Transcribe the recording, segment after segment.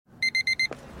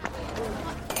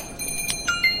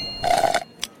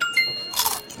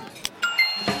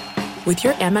With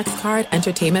your Amex card,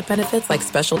 entertainment benefits like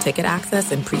special ticket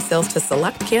access and pre-sales to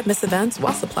select can't-miss events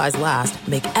while supplies last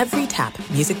make every tap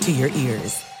music to your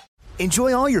ears.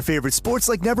 Enjoy all your favorite sports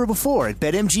like never before at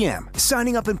BetMGM.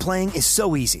 Signing up and playing is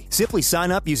so easy. Simply sign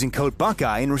up using code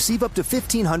Buckeye and receive up to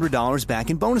 $1,500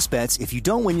 back in bonus bets if you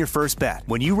don't win your first bet.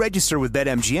 When you register with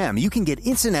BetMGM, you can get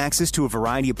instant access to a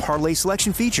variety of parlay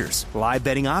selection features, live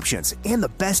betting options, and the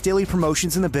best daily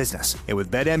promotions in the business. And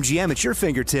with BetMGM at your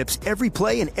fingertips, every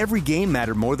play and every game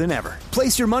matter more than ever.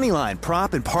 Place your moneyline,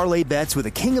 prop, and parlay bets with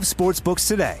the king of sportsbooks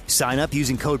today. Sign up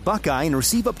using code Buckeye and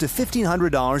receive up to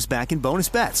 $1,500 back in bonus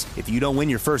bets if you don't win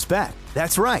your first bet.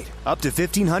 That's right, up to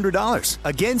 $1,500.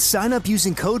 Again, sign up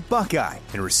using code Buckeye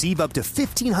and receive up to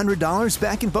 $1,500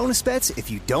 back in bonus bets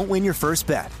if you don't win your first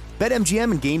bet.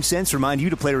 BetMGM and GameSense remind you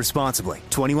to play responsibly.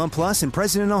 21 plus and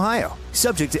present in Ohio.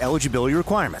 Subject to eligibility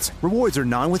requirements. Rewards are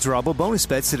non-withdrawable bonus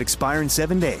bets that expire in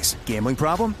 7 days. Gambling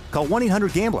problem? Call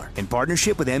 1-800-GAMBLER in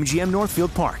partnership with MGM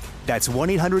Northfield Park. That's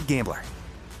 1-800-GAMBLER.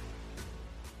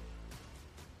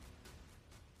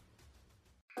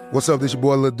 What's up, this your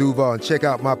boy Lil Duval, and check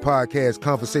out my podcast,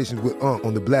 Conversations with Unc,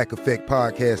 on the Black Effect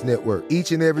Podcast Network.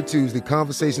 Each and every Tuesday,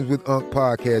 Conversations with Unc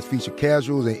podcast feature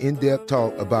casuals and in-depth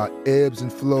talk about ebbs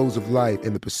and flows of life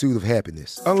and the pursuit of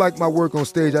happiness. Unlike my work on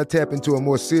stage, I tap into a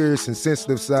more serious and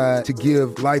sensitive side to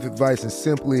give life advice and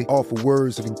simply offer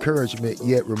words of encouragement,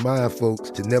 yet remind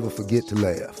folks to never forget to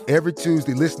laugh. Every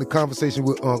Tuesday, listen to Conversation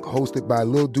with Unc, hosted by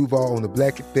Lil Duval on the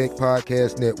Black Effect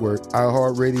Podcast Network,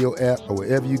 iHeartRadio app, or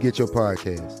wherever you get your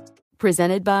podcasts.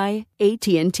 Presented by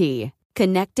AT&T.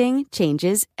 Connecting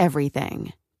changes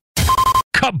everything.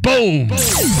 Kaboom!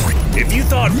 If you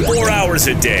thought 4 hours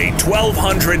a day,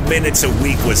 1,200 minutes a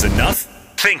week was enough,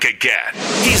 think again.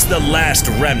 He's the last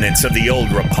remnants of the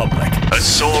old republic, a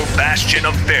sole bastion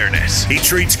of fairness. He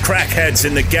treats crackheads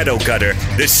in the ghetto gutter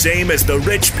the same as the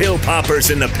rich pill poppers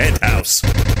in the penthouse.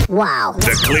 Wow.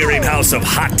 The clearinghouse of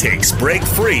hot takes break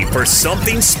free for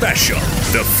something special.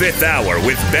 The Fifth Hour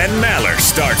with Ben Maller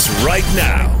starts right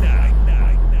now.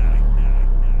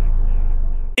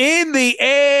 In the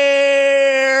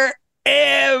air,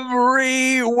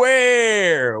 everywhere.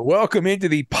 Welcome into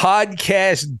the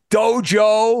podcast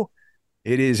dojo.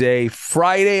 It is a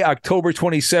Friday, October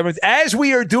 27th. As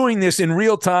we are doing this in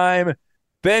real time,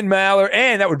 Ben Maller,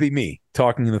 and that would be me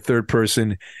talking in the third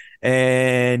person,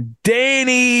 and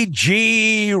Danny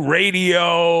G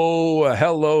Radio.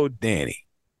 Hello, Danny.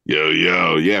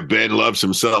 Yo. Yeah, Ben loves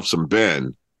himself some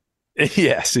Ben.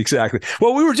 Yes, exactly.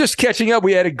 Well, we were just catching up.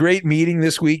 We had a great meeting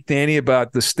this week, Danny,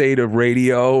 about the state of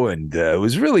radio, and it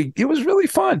was really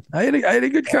fun. I had a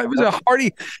good it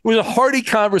was a hearty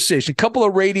conversation. A couple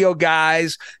of radio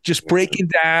guys just breaking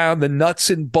down the nuts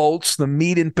and bolts, the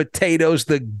meat and potatoes,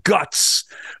 the guts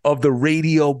of the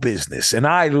radio business. And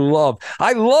I love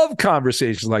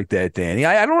conversations like that, Danny.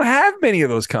 I don't have many of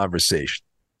those conversations.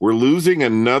 We're losing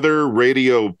another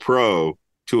radio pro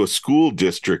to a school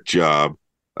district job.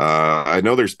 I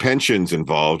know there's pensions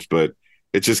involved, but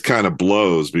it just kind of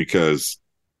blows because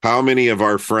how many of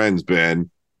our friends,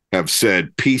 Ben, have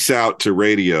said peace out to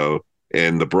radio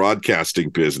and the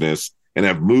broadcasting business and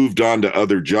have moved on to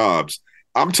other jobs?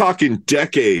 I'm talking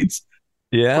decades.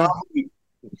 Yeah. Probably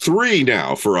 3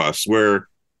 now for us, where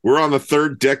we're on the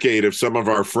 3rd decade of some of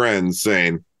our friends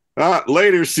saying,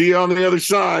 later, see you on the other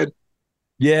side.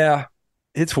 Yeah,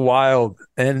 it's wild.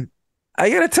 And I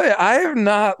got to tell you, I have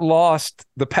not lost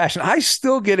the passion. I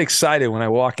still get excited when I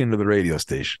walk into the radio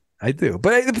station. I do.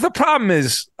 But the problem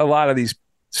is a lot of these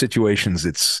situations,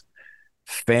 it's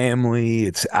family,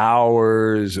 it's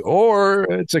hours, or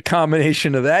it's a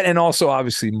combination of that. And also,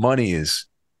 obviously, money is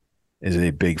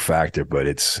a big factor. But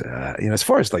it's, as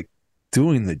far as like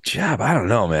doing the job, I don't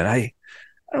know, man. I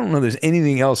don't know there's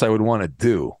anything else I would want to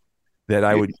do that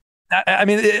I would. I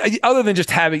mean, other than just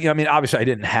having, obviously I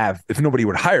didn't have, if nobody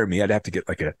would hire me, I'd have to get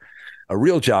like a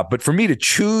real job. But for me to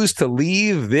choose to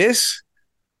leave this,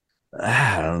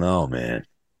 I don't know, man.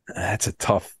 That's a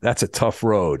tough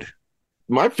road.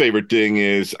 My favorite thing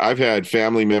is I've had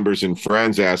family members and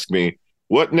friends ask me,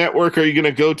 what network are you going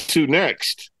to go to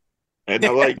next? And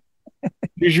I'm like,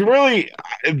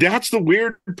 that's the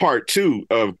weird part too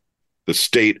of the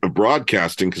state of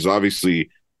broadcasting, because obviously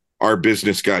our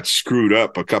business got screwed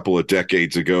up a couple of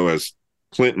decades ago as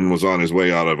Clinton was on his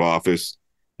way out of office.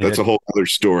 That's a whole other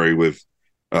story with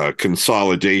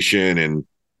consolidation and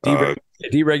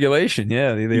deregulation.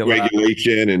 Yeah.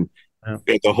 Deregulation and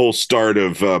the whole start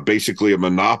of basically a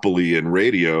monopoly in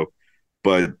radio.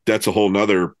 But that's a whole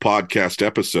nother podcast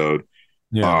episode.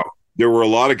 Yeah. There were a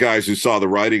lot of guys who saw the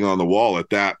writing on the wall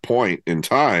at that point in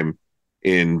time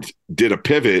and did a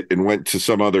pivot and went to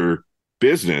some other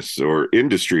business or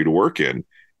industry to work in.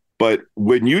 But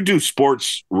when you do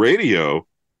sports radio,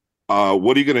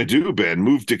 what are you going to do, Ben?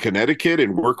 Move to Connecticut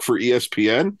and work for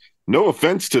ESPN? No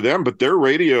offense to them, but their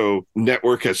radio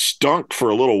network has stunk for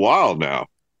a little while now.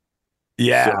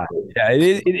 Yeah,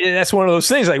 that's one of those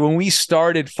things. Like when we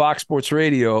started Fox Sports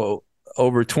Radio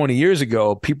over 20 years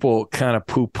ago, people kind of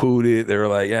poo-pooed it. They were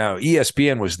like,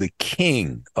 ESPN was the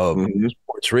king of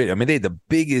sports radio. I mean, they had the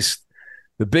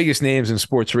biggest names in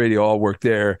sports radio all worked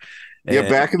there. And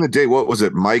back in the day, what was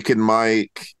it? Mike and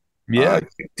Mike. Yeah.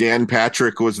 Dan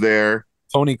Patrick was there.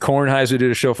 Tony Kornheiser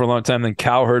did a show for a long time. Then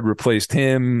Cowherd replaced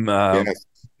him. Yes.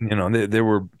 There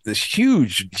were this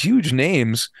huge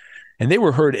names, and they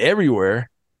were heard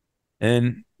everywhere.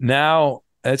 And now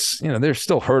they're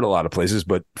still heard a lot of places,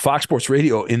 but Fox Sports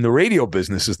Radio in the radio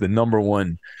business is the number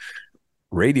one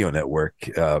radio network,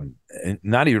 and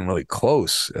not even really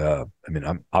close. I mean,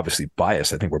 I'm obviously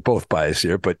biased. I think we're both biased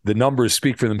here, but the numbers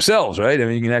speak for themselves, right? I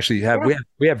mean, you can actually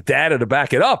we have data to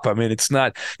back it up. I mean, it's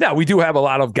not now. We do have a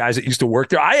lot of guys that used to work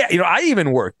there. I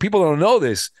even worked. People don't know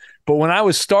this, but when I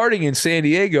was starting in San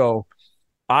Diego,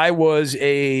 I was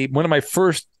one of my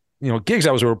first gigs.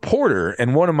 I was a reporter,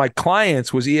 and one of my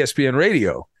clients was ESPN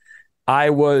Radio. I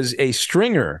was a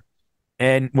stringer.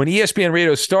 And when ESPN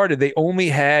Radio started, they only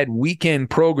had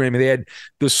weekend programming. They had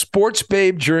the Sports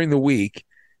Babe during the week.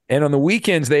 And on the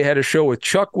weekends, they had a show with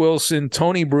Chuck Wilson,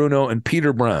 Tony Bruno, and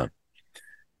Peter Brown.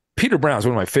 Peter Brown's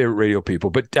one of my favorite radio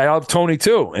people, but I love Tony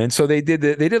too. And so they did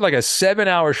like a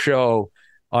 7-hour show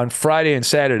on Friday and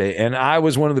Saturday. And I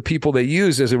was one of the people they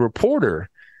used as a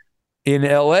reporter in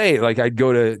LA. Like I'd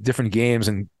go to different games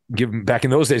and give them, back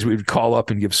in those days, we would call up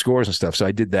and give scores and stuff. So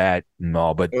I did that and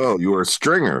all, but you were a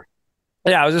stringer.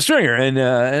 Yeah, I was a stringer, and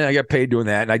I got paid doing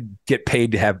that, and I get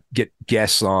paid to get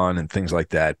guests on and things like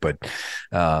that. But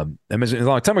it was a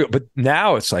long time ago. But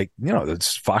now it's like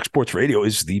it's Fox Sports Radio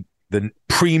is the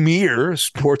premier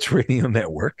sports radio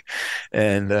network,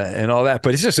 and all that.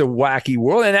 But it's just a wacky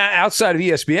world. And outside of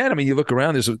ESPN, I mean, you look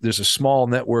around. There's a small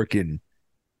network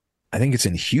I think it's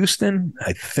in Houston.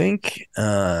 I think,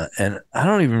 and I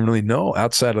don't even really know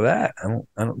outside of that.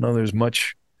 I don't know. There's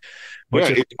much.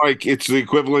 It's the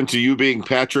equivalent to you being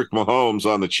Patrick Mahomes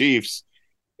on the Chiefs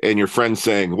and your friend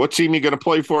saying, "What team are you going to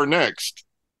play for next?"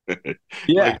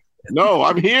 Yeah. No,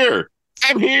 I'm here.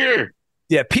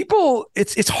 Yeah, people,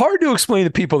 it's hard to explain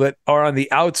to people that are on the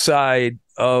outside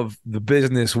of the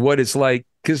business what it's like.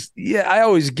 Because, I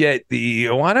always get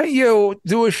why don't you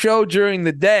do a show during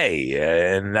the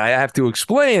day? And I have to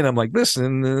explain. I'm like,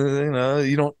 listen,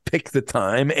 you don't pick the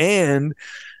time. And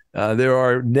there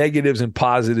are negatives and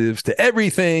positives to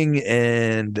everything,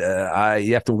 and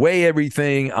you have to weigh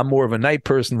everything. I'm more of a night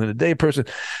person than a day person,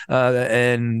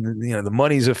 and the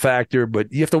money's a factor, but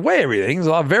you have to weigh everything. There's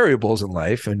a lot of variables in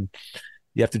life, and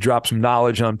you have to drop some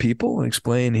knowledge on people and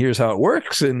explain here's how it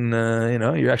works. And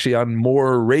you're actually on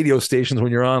more radio stations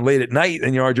when you're on late at night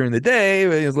than you are during the day.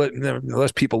 There's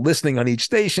less people listening on each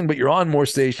station, but you're on more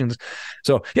stations.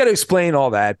 So you got to explain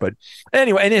all that. But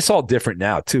anyway, and it's all different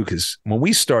now too, because when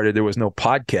we started, there was no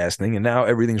podcasting, and now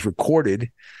everything's recorded.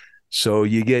 So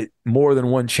you get more than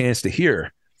one chance to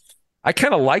hear. I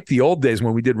kind of like the old days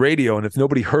when we did radio, and if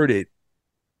nobody heard it,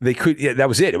 they could, that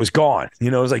was it. It was gone.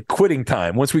 It was like quitting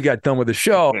time. Once we got done with the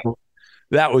show,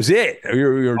 that was it.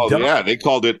 You're done. Yeah, they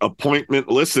called it appointment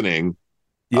listening.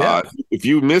 Yeah. If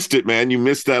you missed it, man, you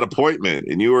missed that appointment,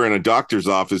 and you were in a doctor's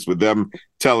office with them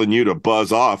telling you to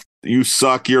buzz off. You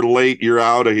suck. You're late. You're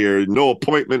out of here. No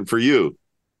appointment for you.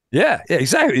 Yeah,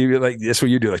 exactly. You're like, that's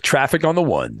what you do. Like traffic on the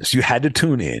ones. You had to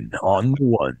tune in on the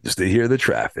ones to hear the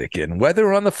traffic, and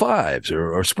weather on the 5s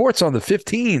or sports on the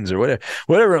 15s or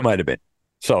whatever it might have been.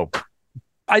 So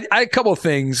I a couple of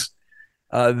things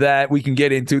that we can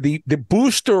get into. The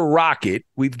booster rocket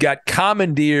we've got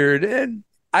commandeered, and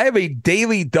I have a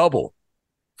daily double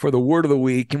for the word of the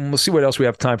week, and we'll see what else we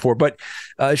have time for. But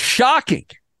shocking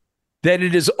that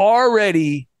it is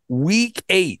already week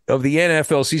 8 of the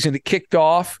NFL season. It kicked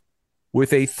off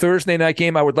with a Thursday night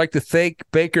game. I would like to thank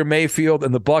Baker Mayfield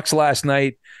and the Bucs last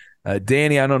night.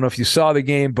 Danny, I don't know if you saw the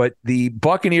game, but the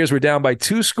Buccaneers were down by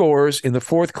 2 scores in the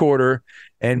fourth quarter,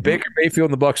 and Baker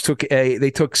Mayfield and the Bucs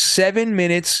took 7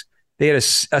 minutes. They had a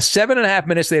 7.5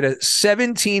 minutes. They had a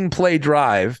 17-play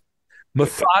drive,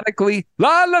 methodically,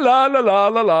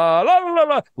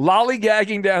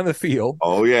 lollygagging down the field.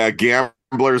 Oh yeah,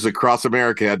 gamblers across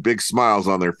America had big smiles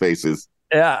on their faces.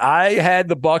 Yeah, I had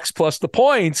the Bucs plus the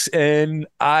points, and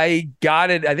I got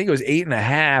it. I think it was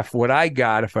 8.5. What I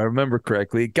got, if I remember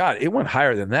correctly, it went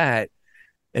higher than that.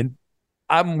 And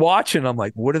I'm watching. I'm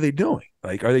like, what are they doing?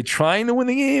 Like, are they trying to win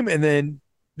the game? And then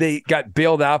they got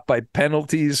bailed out by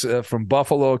penalties from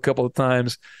Buffalo a couple of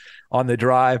times. on the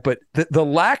drive. But the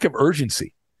lack of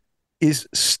urgency is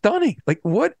stunning. Like,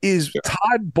 what is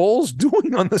Todd Bowles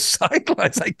doing on the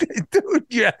sidelines? Like, dude,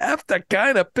 you have to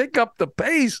kind of pick up the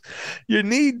pace. You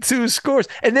need 2 scores.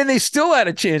 And then they still had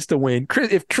a chance to win.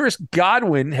 If Chris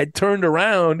Godwin had turned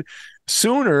around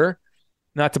sooner,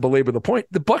 not to belabor the point,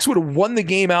 the Bucs would have won the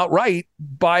game outright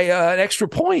by an extra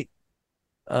point.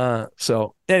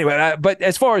 So anyway, but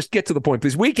as far as get to the point,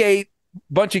 please, week 8,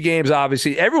 bunch of games,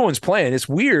 obviously. Everyone's playing. It's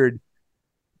weird.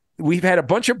 We've had a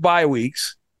bunch of bye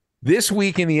weeks. This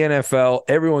week in the NFL,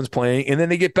 everyone's playing, and then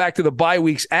they get back to the bye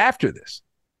weeks after this.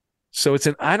 So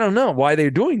I don't know why they're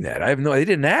doing that. They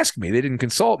didn't ask me. They didn't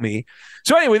consult me.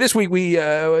 So anyway, this week we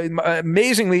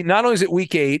amazingly, not only is it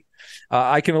week 8,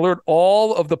 I can alert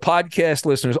all of the podcast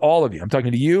listeners, all of you, I'm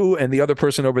talking to you and the other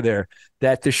person over there,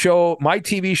 that the show, my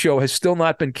TV show, has still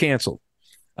not been canceled,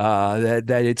 that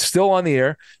it's still on the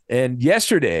air. And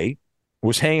yesterday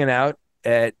was hanging out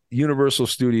at Universal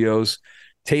Studios,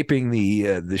 taping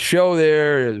the show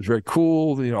there. It was very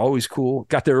cool, always cool.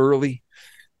 Got there early,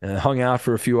 hung out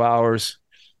for a few hours.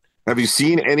 Have you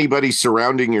seen anybody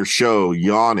surrounding your show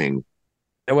yawning?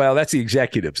 Well, that's the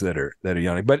executives that are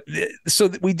yawning. But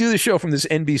so we do the show from this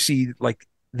NBC, like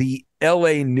the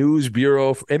LA News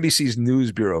Bureau, NBC's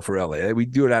News Bureau for LA. We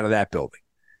do it out of that building.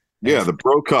 Yeah, the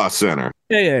Brokaw Center.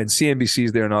 Yeah, and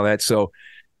CNBC's there and all that. So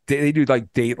they do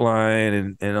like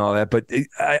Dateline and all that. But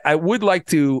I would like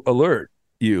to alert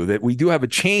you that we do have a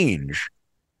change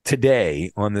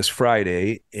today on this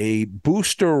Friday, a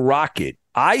booster rocket.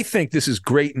 I think this is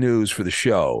great news for the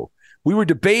show. We were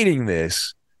debating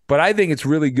this, but I think it's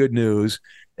really good news.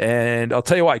 And I'll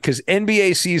tell you why, because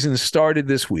NBA season started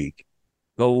this week,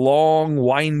 the long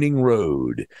winding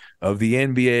road of the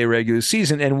NBA regular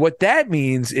season. And what that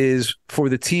means is for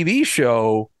the TV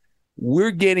show,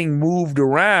 we're getting moved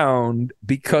around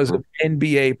because of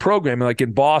NBA programming. Like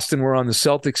in Boston, we're on the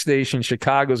Celtics station.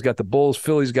 Chicago's got the Bulls.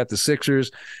 Philly's got the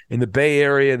Sixers. In the Bay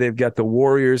Area, they've got the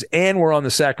Warriors. And we're on the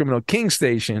Sacramento Kings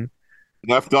station.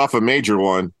 Left off a major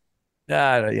one.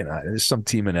 There's some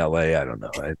team in LA. I don't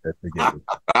know. I forget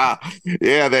it.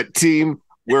 Yeah, that team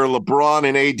where LeBron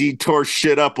and AD tore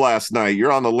shit up last night.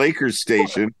 You're on the Lakers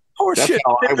station. That's shit.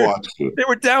 how I watched it. They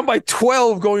were down by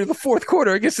 12 going to the fourth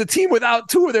quarter against a team without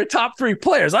 2 of their top 3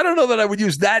 players. I don't know that I would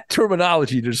use that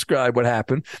terminology to describe what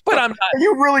happened, but I'm not. Are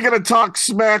you really going to talk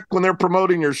smack when they're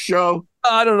promoting your show?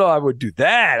 I don't know. I would do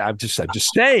that. I'm just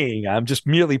saying. I'm just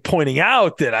merely pointing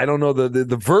out that I don't know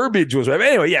the verbiage was right. But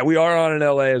anyway, yeah, we are on in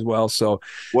LA as well. So,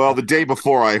 well, the day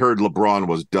before I heard LeBron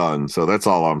was done, so that's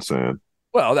all I'm saying.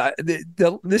 Well,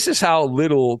 this is how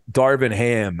little Darvin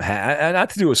Ham had, not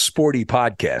to do a sporty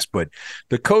podcast, but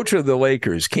the coach of the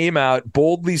Lakers came out,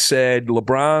 boldly said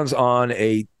LeBron's on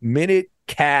a minute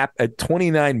cap at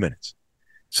 29 minutes.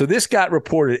 So this got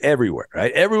reported everywhere,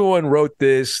 right? Everyone wrote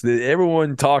this.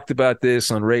 Everyone talked about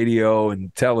this on radio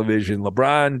and television.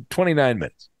 LeBron, 29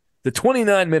 minutes. The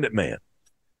 29-minute man.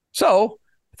 So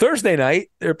Thursday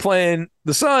night, they're playing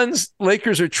the Suns.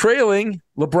 Lakers are trailing.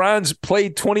 LeBron's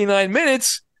played 29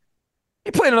 minutes.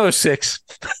 He played another 6.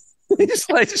 He just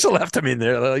left him in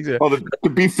there. Well, to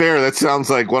be fair, that sounds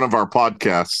like one of our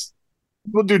podcasts.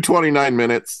 We'll do 29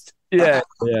 minutes. Yeah.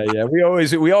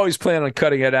 We always plan on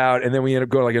cutting it out, and then we end up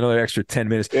going like another extra 10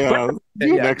 minutes. Yeah,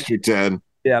 an extra 10.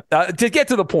 Yeah. To get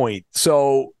to the point,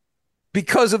 so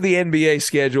because of the NBA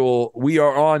schedule, we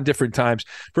are on different times.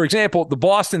 For example, the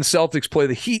Boston Celtics play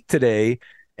the Heat today,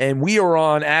 and we are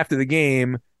on after the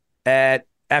game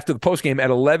after the post game at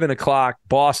 11 o'clock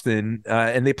Boston,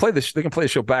 and they can play the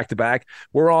show back to back.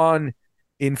 We're on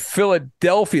in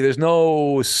Philadelphia. There's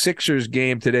no Sixers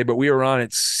game today, but we are on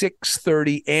at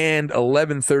 6:30 and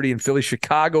 11:30 in Philly.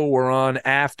 Chicago, we're on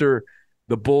after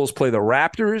the Bulls play the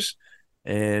Raptors,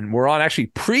 and we're on actually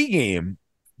pregame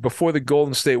before the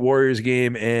Golden State Warriors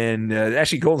game. And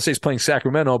actually, Golden State's playing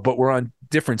Sacramento, but we're on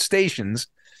different stations.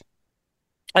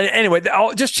 And anyway,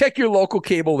 I'll just check your local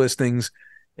cable listings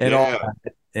and all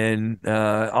that. And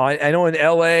I know in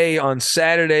LA on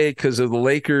Saturday, because of the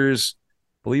Lakers,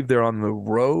 I believe they're on the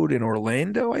road in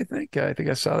Orlando, I think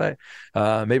I saw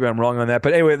that. Maybe I'm wrong on that.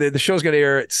 But anyway, the show's going to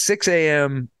air at 6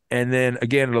 a.m. and then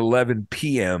again at 11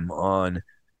 p.m. on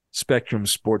Spectrum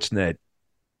Sportsnet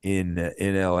in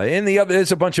LA. And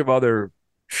there's a bunch of other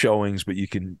showings, but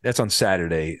that's on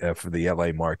Saturday for the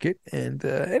LA market. And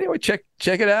anyway, check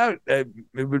it out. It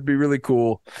would be really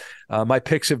cool. My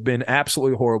picks have been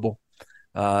absolutely horrible.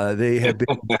 They have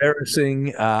been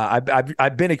embarrassing.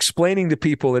 I've been explaining to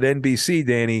people at NBC,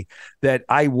 Danny, that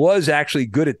I was actually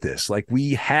good at this. Like,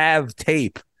 we have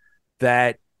tape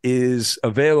that is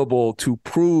available to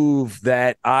prove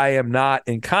that I am not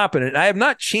incompetent. I have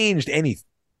not changed anything.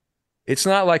 It's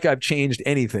not like I've changed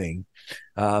anything.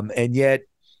 And yet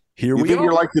here we are. You think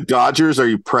you're like the Dodgers? Are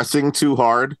you pressing too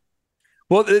hard?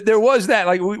 Well, there was that.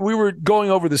 Like we were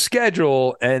going over the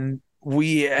schedule, and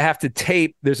we have to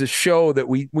tape. There's a show that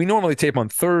we normally tape on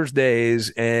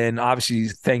Thursdays, and obviously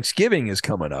Thanksgiving is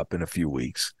coming up in a few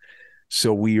weeks.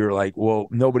 So we are like, well,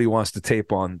 nobody wants to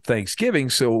tape on Thanksgiving.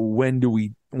 So when do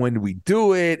we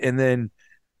do it? And then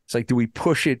it's like, do we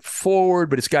push it forward?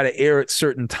 But it's got to air at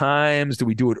certain times. Do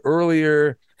we do it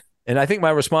earlier? And I think my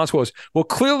response was, well,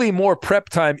 clearly more prep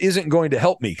time isn't going to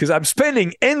help me because I'm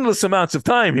spending endless amounts of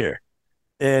time here,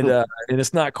 and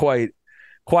it's not quite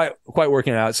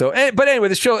working out. So, but anyway,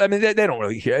 the show. I mean, they don't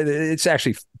really care. It's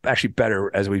actually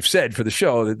better, as we've said, for the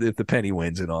show if the penny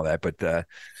wins and all that. But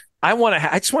I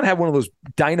just want to have one of those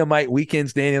dynamite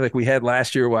weekends, Danny, like we had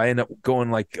last year, where I end up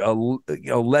going like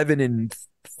 11-4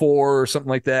 or something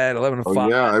like that, 11-5. Oh,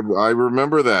 yeah, I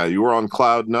remember that. You were on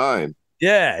cloud 9.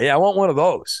 Yeah, I want one of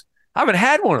those. I haven't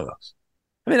had one of those.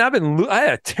 I mean, I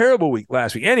had a terrible week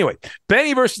last week. Anyway,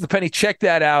 Benny versus the Penny. Check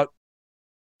that out.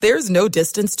 There's no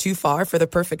distance too far for the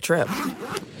perfect trip.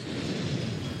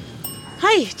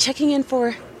 Hi, checking in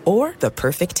for... Or the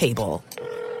perfect table.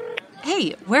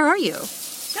 Hey, where are you?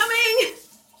 Coming!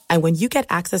 And when you get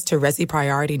access to Resi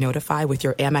Priority Notify with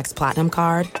your Amex Platinum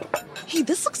card... Hey,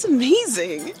 this looks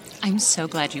amazing. I'm so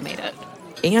glad you made it.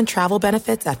 And travel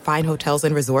benefits at fine hotels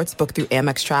and resorts booked through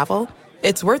Amex Travel,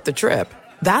 it's worth the trip.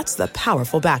 That's the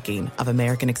powerful backing of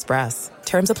American Express.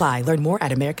 Terms apply. Learn more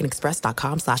at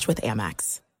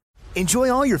americanexpress.com/withAmex.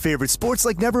 Enjoy all your favorite sports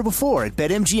like never before at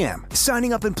BetMGM.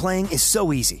 Signing up and playing is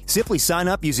so easy. Simply sign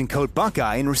up using code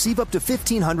Buckeye and receive up to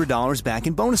 $1,500 back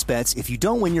in bonus bets if you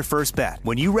don't win your first bet.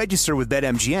 When you register with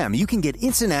BetMGM, you can get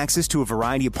instant access to a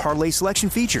variety of parlay selection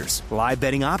features, live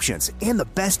betting options, and the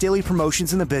best daily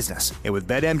promotions in the business. And with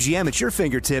BetMGM at your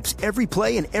fingertips, every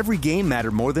play and every game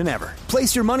matter more than ever.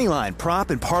 Place your moneyline, prop,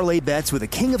 and parlay bets with the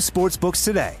king of sportsbooks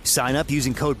today. Sign up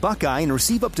using code Buckeye and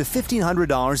receive up to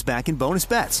 $1,500 back in bonus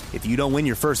bets if you don't win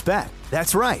your first bet.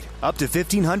 That's right, up to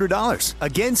 $1,500.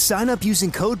 Again, sign up using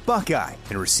code Buckeye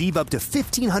and receive up to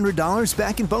 $1,500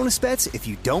 back in bonus bets if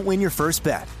you don't win your first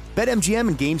bet. BetMGM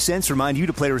and GameSense remind you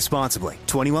to play responsibly.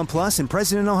 21 plus and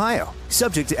present in Ohio.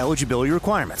 Subject to eligibility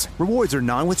requirements. Rewards are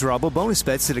non-withdrawable bonus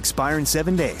bets that expire in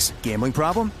 7 days. Gambling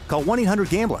problem? Call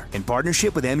 1-800-GAMBLER in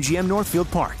partnership with MGM Northfield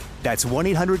Park. That's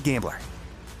 1-800-GAMBLER.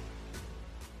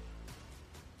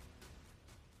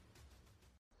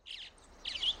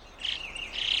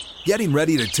 Getting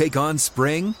ready to take on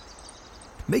spring?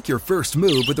 Make your first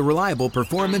move with the reliable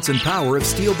performance and power of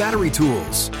Steel battery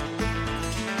tools.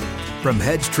 From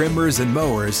hedge trimmers and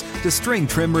mowers to string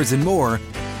trimmers and more,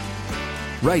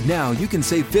 right now you can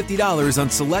save $50 on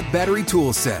select battery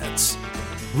tool sets.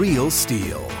 Real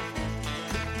Steel.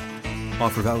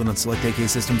 Offer valid on select AK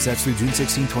system sets through June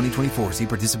 16, 2024. See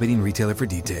participating retailer for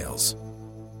details.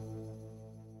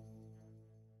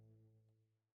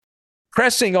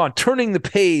 Pressing on, turning the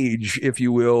page, if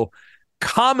you will,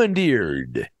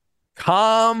 commandeered.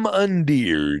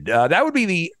 That would be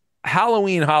the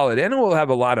Halloween holiday. I know we'll have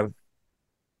a lot of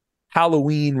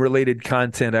Halloween-related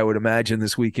content, I would imagine,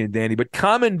 this weekend, Danny. But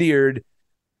commandeered,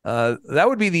 that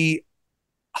would be the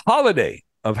holiday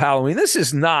of Halloween. This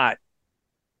is not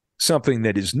something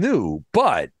that is new,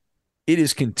 but it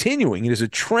is continuing. It is a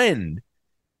trend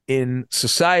in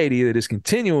society that is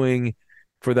continuing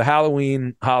for the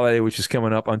Halloween holiday, which is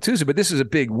coming up on Tuesday. But this is a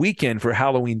big weekend for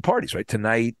Halloween parties, right?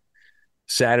 Tonight,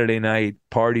 Saturday night,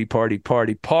 party.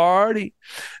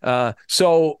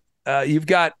 So you've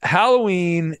got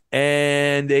Halloween,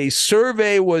 and a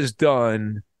survey was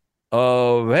done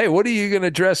of, hey, what are you going to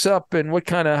dress up and what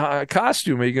kind of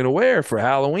costume are you going to wear for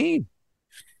Halloween?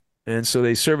 And so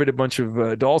they surveyed a bunch of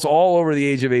adults all over the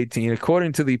age of 18.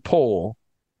 According to the poll,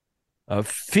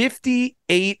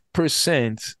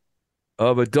 58%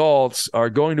 of adults are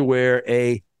going to wear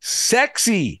a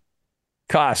sexy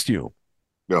costume.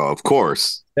 No, of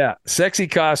course. Yeah, sexy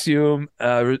costume.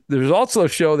 There's also a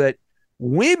show that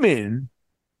women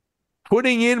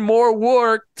putting in more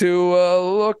work to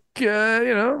look,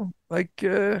 like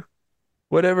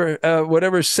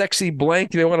whatever sexy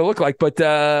blank they want to look like. But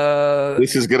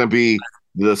this is going to be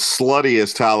the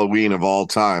sluttiest Halloween of all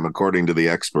time, according to the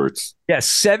experts.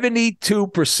 Yes,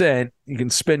 72%. You can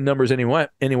spin numbers any way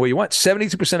you want.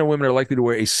 72% of women are likely to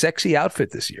wear a sexy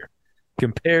outfit this year,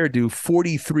 compared to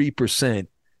 43%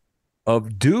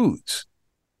 of dudes.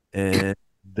 And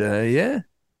yeah,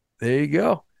 there you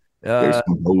go. There's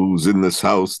some hoes in this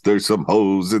house. There's some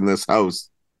hoes in this house.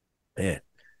 Man.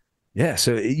 Yeah,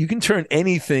 so you can turn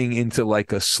anything into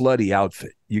like a slutty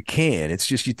outfit. You can. It's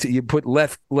just you put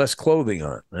less clothing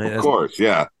on. Right? Of course,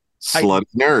 yeah. slutty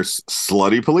nurse,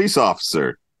 slutty police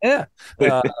officer. Yeah.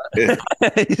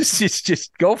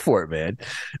 Just go for it, man.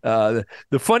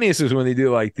 The funniest is when they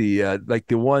do like the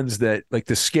ones that like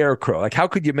the scarecrow. Like, how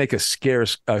could you make a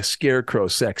scarecrow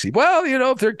sexy? Well,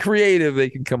 if they're creative,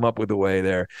 they can come up with a way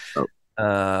there. Oh.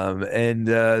 And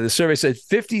the survey said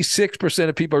 56%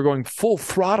 of people are going full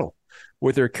throttle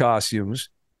with their costumes,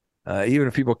 even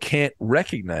if people can't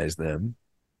recognize them.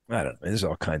 I don't know. There's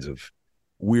all kinds of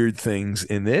weird things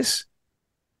in this.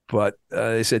 But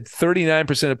they said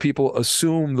 39% of people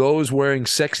assume those wearing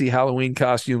sexy Halloween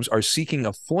costumes are seeking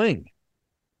a fling.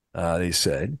 They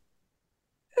said,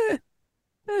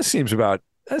 that seems about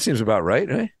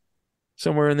right?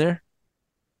 Somewhere in there.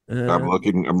 I'm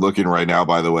looking right now.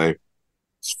 By the way,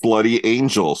 slutty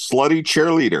angel, slutty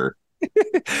cheerleader.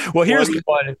 Well, here's the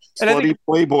one. Slutty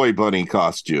Playboy bunny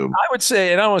costume. I would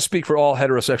say, and I don't want to speak for all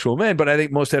heterosexual men, but I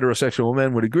think most heterosexual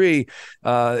men would agree.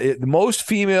 The most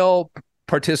female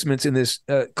participants in this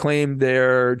claim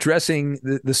their dressing,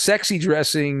 the sexy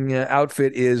dressing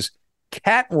outfit is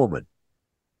Catwoman.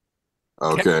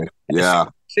 Okay. Yeah.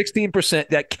 16%.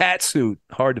 That cat suit,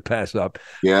 hard to pass up.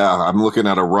 Yeah. I'm looking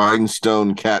at a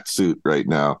rhinestone cat suit right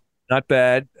now. Not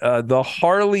bad. The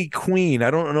Harley Quinn.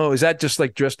 I don't know. Is that just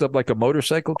like dressed up like a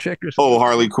motorcycle chick or something? Oh,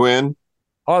 Harley Quinn.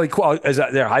 Harley Quinn. Is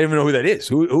that there? I don't even know who that is.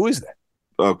 Who is that?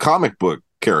 A comic book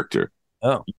character.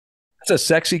 Oh, that's a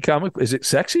sexy comic. Is it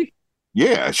sexy?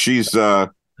 Yeah, she's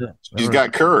got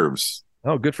curves.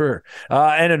 Oh, good for her.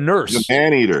 And a nurse. She's a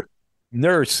man-eater.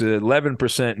 Nurse,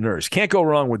 11% nurse. Can't go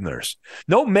wrong with nurse.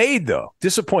 No maid, though.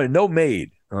 Disappointed. No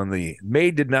maid on the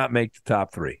maid did not make the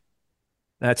top 3.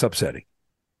 That's upsetting.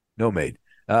 No maid.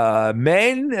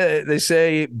 Men, they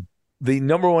say the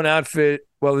number one outfit,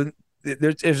 well,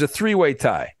 there's a 3-way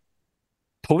tie.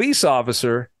 Police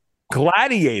officer,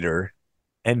 gladiator,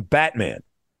 and Batman.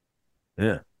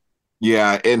 Yeah.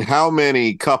 Yeah, and how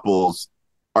many couples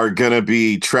are going to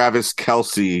be Travis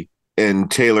Kelce and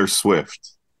Taylor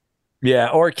Swift? Yeah,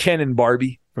 or Ken and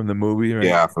Barbie from the movie. Right?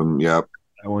 Yeah, that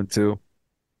one too.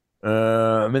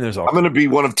 There's all. I'm going to be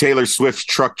one of Taylor Swift's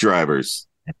truck drivers.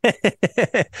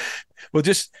 Well,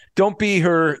 just don't be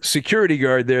her security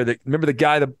guard there. Remember the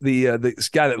guy, this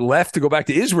guy that left to go back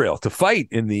to Israel to fight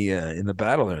in the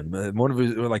battle there. One of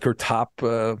his, like her top.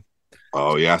 Oh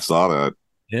yeah, I saw that.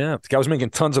 Yeah, the guy was making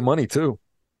tons of money too.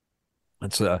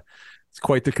 It's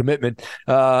quite the commitment.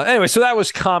 Anyway, so that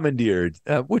was commandeered.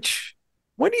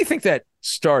 When do you think that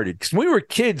started? Because when we were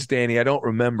kids, Danny, I don't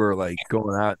remember like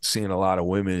going out and seeing a lot of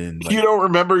women. And you don't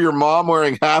remember your mom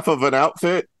wearing half of an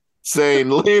outfit, saying,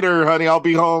 "Later, honey, I'll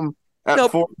be home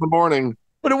at 4 a.m."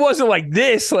 But it wasn't like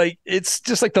this. Like it's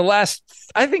just like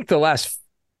I think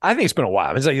it's been a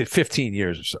while. It's like 15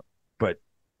 years or so. But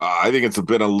I think it's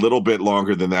been a little bit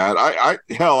longer than that.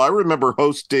 I remember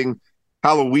hosting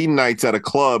Halloween nights at a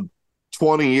club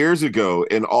 20 years ago,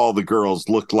 and all the girls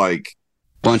looked like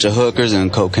bunch of hookers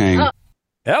and cocaine.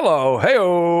 Hello,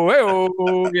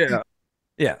 hey-oh, yeah.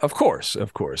 Yeah, of course.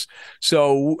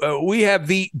 So we have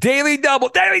the Daily Double.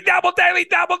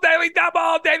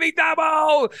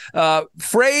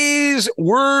 Phrase,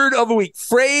 word of the week.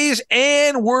 Phrase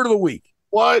and word of the week.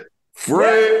 What?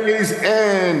 Phrase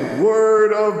and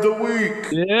word of the week.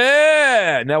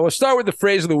 Yeah. Now we'll start with the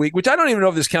phrase of the week, which I don't even know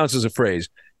if this counts as a phrase.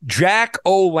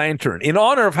 Jack-o'-lantern. In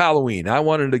honor of Halloween, I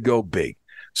wanted to go big.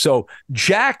 So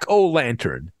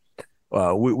Jack-o'-lantern,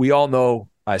 we all know,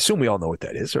 I assume we all know what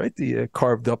that is, right? The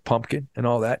carved up pumpkin and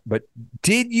all that. But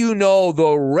did you know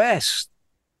the rest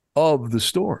of the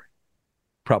story?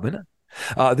 Probably not.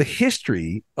 The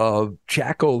history of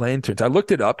Jack-o'-lanterns. I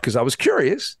looked it up because I was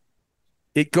curious.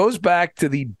 It goes back to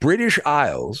the British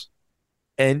Isles,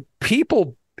 and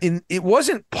it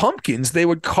wasn't pumpkins. They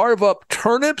would carve up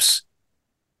turnips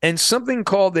and something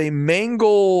called a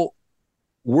mangel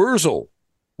wurzel,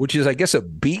 which is, I guess, a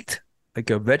beet, like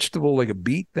a vegetable, like a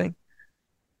beet thing.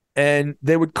 And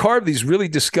they would carve these really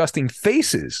disgusting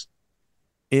faces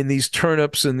in these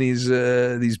turnips and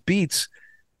these beets,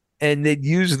 and they'd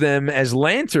use them as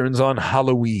lanterns on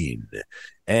Halloween.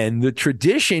 And the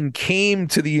tradition came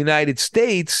to the United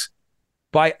States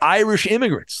by Irish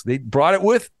immigrants. They brought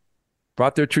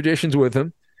their traditions with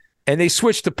them, and they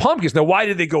switched to pumpkins. Now, why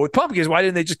did they go with pumpkins? Why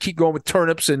didn't they just keep going with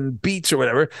turnips and beets or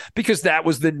whatever? Because that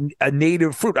was a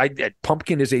native fruit.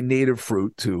 Pumpkin is a native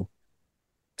fruit to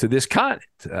this continent,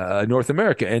 North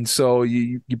America. And so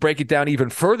you break it down even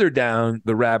further down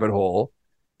the rabbit hole.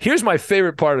 Here's my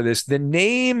favorite part of this. The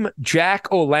name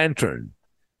Jack-o'-lantern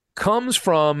comes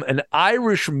from an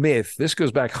Irish myth. This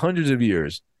goes back hundreds of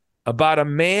years about a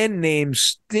man named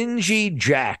Stingy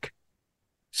Jack.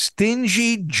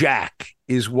 Stingy Jack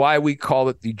is why we call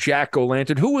it the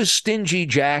Jack-o'-lantern. Who was Stingy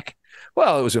Jack?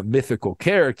 Well, it was a mythical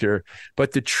character,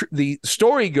 but the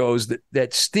story goes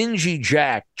that Stingy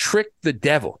Jack tricked the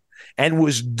devil and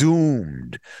was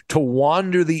doomed to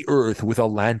wander the earth with a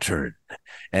lantern.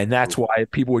 And that's why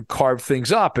people would carve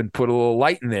things up and put a little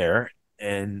light in there,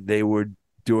 and they would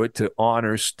do it to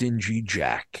honor Stingy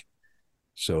Jack.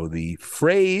 So the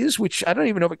phrase, which I don't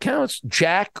even know if it counts,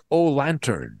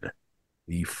 Jack-o'-lantern,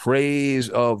 the phrase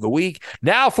of the week.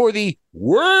 Now for the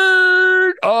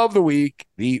word of the week.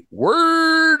 The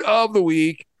word of the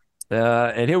week.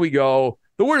 And here we go.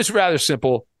 The word is rather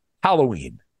simple.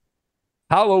 Halloween.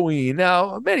 Halloween.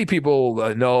 Now, many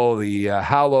people know the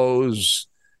Hallows,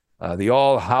 the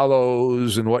All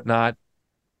Hallows and whatnot.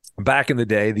 Back in the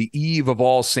day, the eve of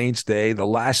All Saints' Day, the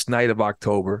last night of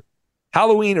October.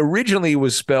 Halloween originally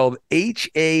was spelled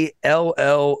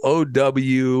Hallow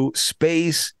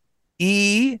space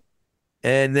E,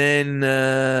 and then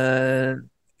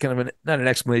kind of not an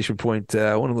exclamation point,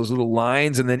 one of those little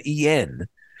lines, and then EN.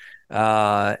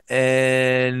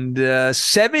 And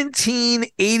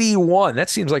 1781, that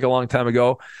seems like a long time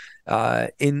ago,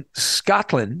 in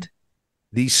Scotland,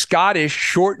 the Scottish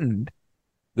shortened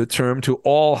the term to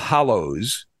All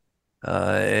Hallows,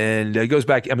 and it goes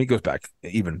back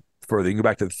even further. You can go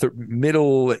back to the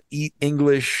Middle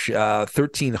English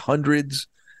 1300s.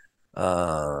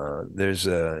 There's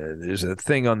a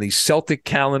thing on the Celtic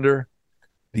calendar,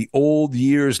 the Old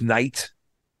Year's Night,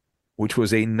 which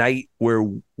was a night where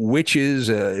witches,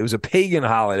 it was a pagan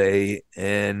holiday,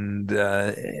 and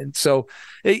so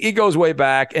it goes way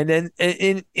back. And then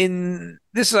in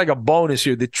this is like a bonus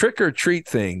here, the trick or treat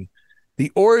thing,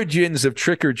 the origins of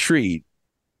trick or treat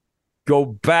go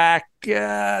back,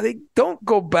 they don't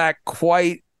go back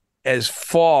quite as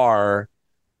far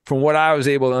from what I was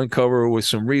able to uncover with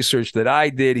some research that I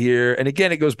did here. And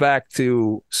again, it goes back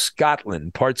to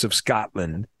Scotland, parts of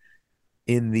Scotland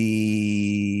in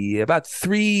the about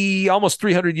almost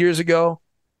 300 years ago,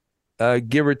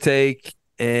 give or take.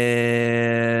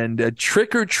 And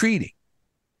trick-or-treating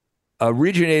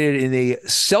originated in a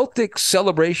Celtic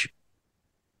celebration.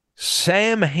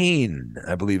 Samhain,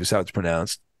 I believe is how it's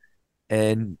pronounced.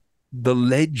 And the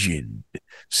legend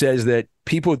says that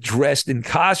people dressed in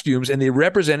costumes and they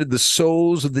represented the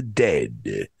souls of the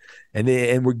dead,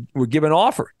 and were given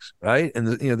offerings, right? And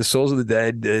the souls of the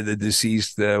dead, the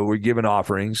deceased, were given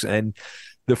offerings. And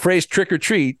the phrase "trick or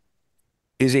treat"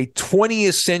 is a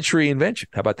 20th century invention.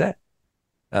 How about that?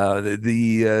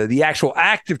 The actual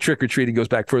act of trick or treating goes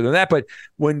back further than that. But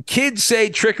when kids say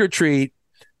trick or treat,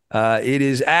 it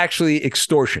is actually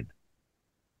extortion.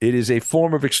 It is a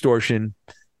form of extortion,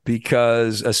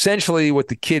 because essentially what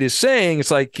the kid is saying,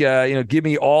 it's like, give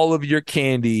me all of your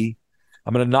candy.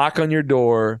 I'm going to knock on your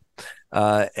door.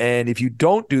 And if you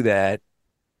don't do that,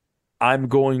 I'm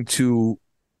going to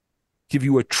give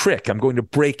you a trick. I'm going to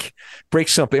break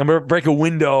something. I'm going to break a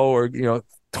window, or,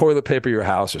 toilet paper your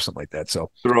house or something like that.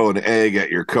 So throw an egg at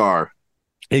your car.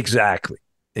 Exactly.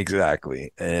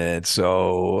 And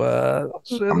so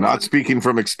I'm not speaking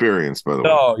from experience, by the way.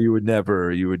 No, you would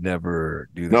never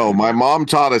do that. No, my mom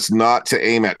taught us not to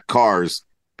aim at cars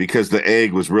because the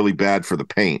egg was really bad for the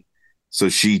paint. So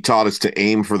she taught us to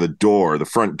aim for the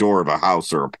front door of a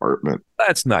house or apartment.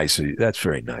 That's nice. That's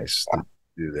very nice to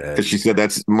do that. Because she said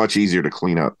that's much easier to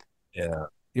clean up. Yeah.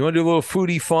 You want to do a little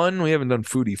foodie fun? We haven't done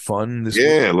foodie fun this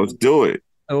week. Let's do it.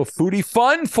 A little foodie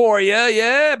fun for you.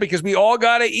 Yeah, because we all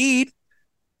got to eat.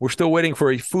 We're still waiting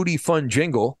for a foodie fun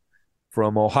jingle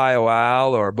from Ohio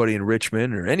Al or our buddy in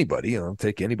Richmond, or anybody. I'll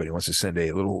take anybody who wants to send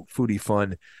a little foodie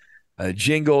fun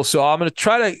jingle. So I'm going to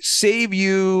try to save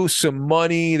you some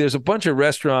money. There's a bunch of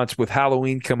restaurants with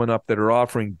Halloween coming up that are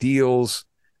offering deals.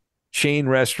 Chain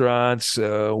restaurants.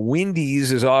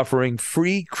 Wendy's is offering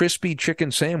free crispy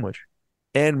chicken sandwich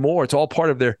and more. It's all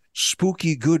part of their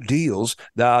spooky good deals.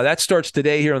 That starts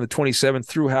today here on the 27th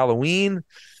through Halloween.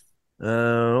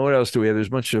 What else do we have? There's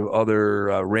a bunch of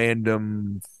other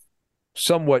random,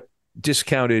 somewhat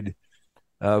discounted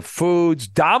foods.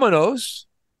 Domino's.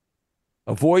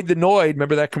 Avoid the Noid.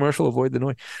 Remember that commercial? Avoid the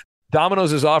Noid.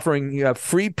 Domino's is offering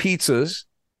free pizzas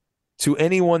to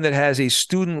anyone that has a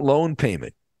student loan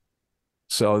payment.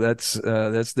 So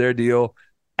that's their deal.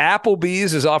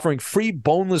 Applebee's is offering free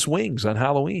boneless wings on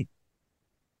Halloween.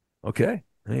 Okay.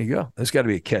 There you go. There's got to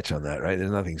be a catch on that, right?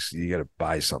 There's nothing. You got to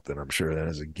buy something, I'm sure. That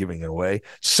isn't giving it away.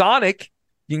 Sonic,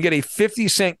 you can get a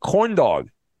 50-cent corn dog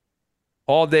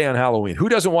all day on Halloween. Who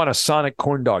doesn't want a Sonic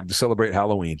corn dog to celebrate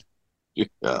Halloween?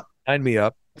 Yeah. Sign me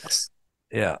up.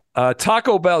 Yeah.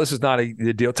 Taco Bell, this is not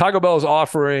a deal. Taco Bell is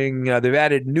offering, they've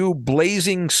added new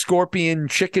blazing scorpion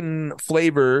chicken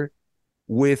flavor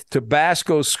with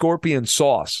Tabasco scorpion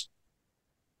sauce.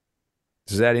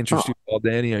 Does that interest you at all,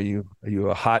 Danny? Are you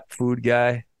a hot food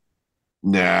guy?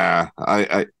 Nah,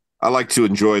 I like to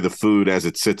enjoy the food as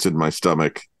it sits in my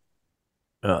stomach.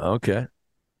 Okay.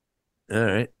 All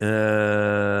right.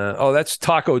 That's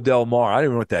Taco Del Mar. I don't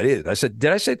even know what that is.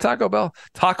 Did I say Taco Bell?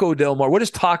 Taco Del Mar. What is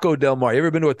Taco Del Mar? You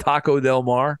ever been to a Taco Del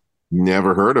Mar?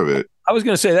 Never heard of it. I was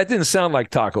going to say that didn't sound like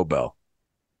Taco Bell.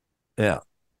 Yeah.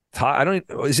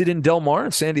 Is it in Del Mar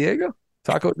in San Diego?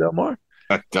 Taco Del Mar?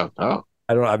 I don't know.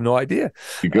 I have no idea.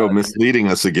 You go misleading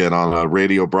us again on a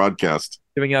radio broadcast.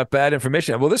 Giving out bad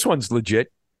information. Well, this one's legit.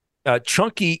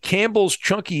 Campbell's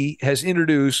Chunky has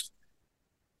introduced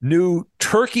new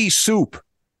turkey soup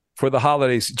for the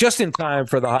holidays, just in time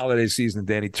for the holiday season,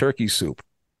 Danny. Turkey soup.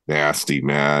 Nasty,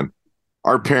 man.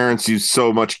 Our parents used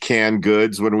so much canned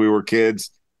goods when we were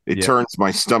kids. It turns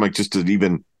my stomach just to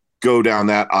even go down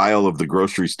that aisle of the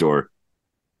grocery store.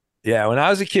 Yeah, when I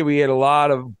was a kid, we ate a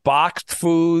lot of boxed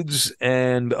foods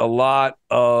and a lot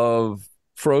of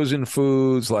frozen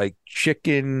foods like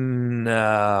chicken.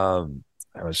 I'm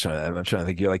trying to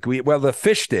think. The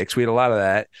fish sticks. We had a lot of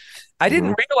that. I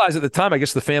didn't realize at the time. I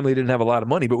guess the family didn't have a lot of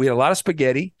money, but we had a lot of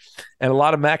spaghetti and a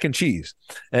lot of mac and cheese.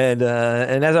 And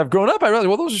as I've grown up, I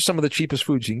realized, those are some of the cheapest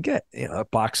foods you can get. A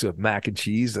box of mac and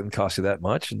cheese doesn't cost you that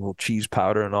much, and a little cheese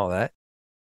powder and all that.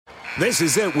 This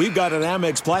is it. We've got an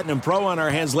Amex Platinum Pro on our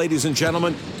hands, ladies and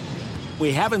gentlemen.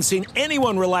 We haven't seen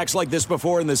anyone relax like this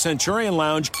before in the Centurion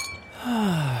Lounge.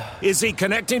 Is he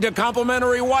connecting to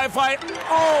complimentary Wi-Fi?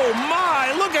 Oh,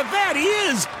 my. Look at that. He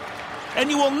is. And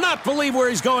you will not believe where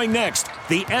he's going next.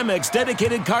 The Amex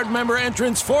dedicated card member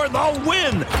entrance for the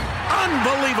win.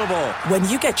 Unbelievable. When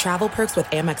you get travel perks with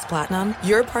Amex Platinum,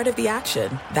 you're part of the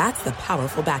action. That's the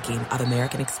powerful backing of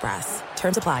American Express.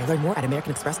 Terms apply. Learn more at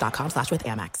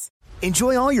americanexpress.com/withAmex.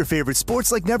 Enjoy all your favorite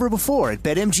sports like never before at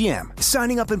BetMGM.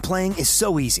 Signing up and playing is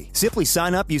so easy. Simply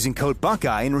sign up using code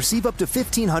Buckeye and receive up to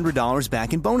 $1,500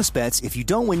 back in bonus bets if you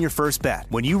don't win your first bet.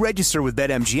 When you register with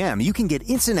BetMGM, you can get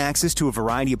instant access to a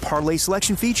variety of parlay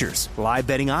selection features, live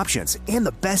betting options, and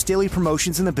the best daily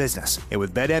promotions in the business. And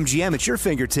with BetMGM at your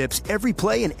fingertips, every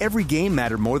play and every game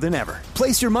matter more than ever.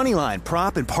 Place your moneyline,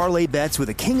 prop, and parlay bets with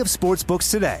the king of sportsbooks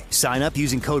today. Sign up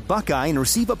using code Buckeye and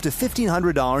receive up to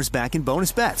 $1,500 back in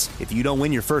bonus bets if you don't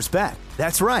win your first bet.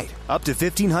 That's right, up to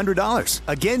 $1,500.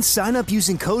 Again, sign up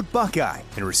using code Buckeye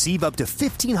and receive up to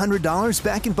 $1,500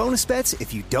 back in bonus bets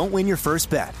if you don't win your first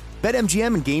bet.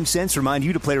 BetMGM and GameSense remind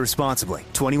you to play responsibly.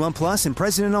 21 plus and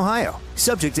present in Ohio.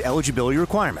 Subject to eligibility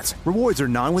requirements. Rewards are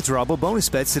non-withdrawable bonus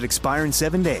bets that expire in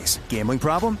 7 days. Gambling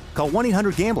problem? Call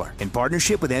 1-800-GAMBLER in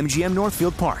partnership with MGM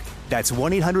Northfield Park. That's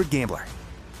 1-800-GAMBLER.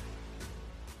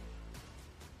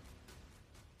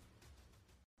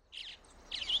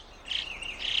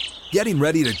 Getting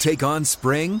ready to take on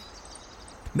spring?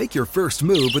 Make your first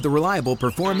move with the reliable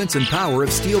performance and power of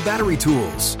Steel battery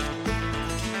tools.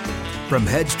 From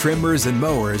hedge trimmers and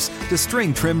mowers to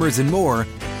string trimmers and more,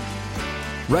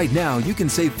 right now you can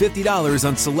save $50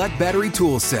 on select battery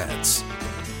tool sets.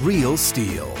 Real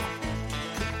Steel.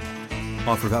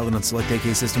 Offer valid on select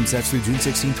AK system sets through June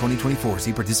 16, 2024.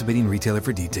 See participating retailer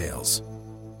for details.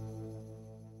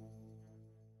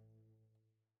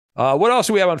 What else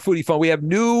do we have on Foodie Fun? We have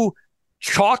new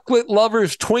chocolate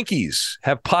lovers Twinkies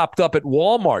have popped up at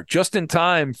Walmart just in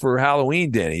time for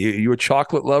Halloween, Danny. You a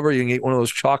chocolate lover? You can get one of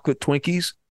those chocolate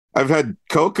Twinkies? I've had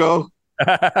cocoa.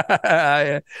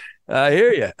 I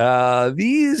hear you.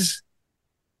 These,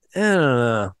 I don't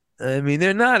know. I mean,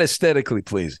 they're not aesthetically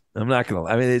pleasing. I'm not going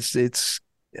to. I mean, it's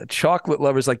chocolate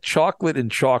lovers like chocolate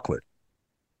and chocolate.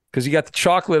 Because you got the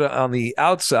chocolate on the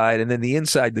outside, and then the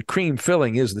inside, the cream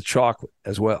filling is the chocolate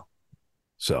as well.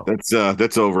 So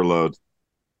that's overload.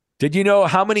 Did you know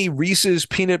how many Reese's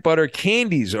peanut butter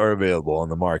candies are available on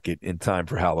the market in time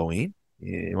for Halloween?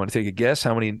 You want to take a guess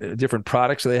how many different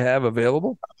products they have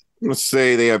available? I'm going to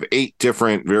say they have 8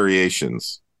 different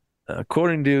variations.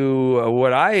 According to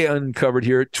what I uncovered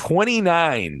here,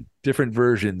 29 different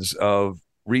versions of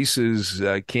Reese's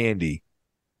candy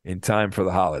in time for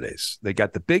the holidays. They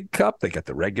got the big cup. They got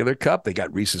the regular cup. They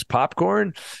got Reese's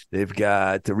popcorn. They've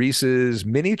got the Reese's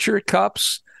miniature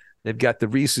cups. They've got the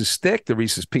Reese's stick, the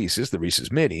Reese's pieces, the Reese's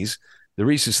minis, the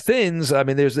Reese's thins. I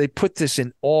mean, they put this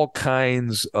in all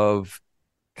kinds of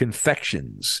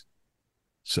confections.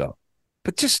 So,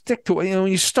 but just stick to it. You know,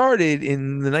 when you started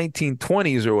in the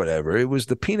 1920s or whatever, it was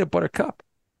the peanut butter cup,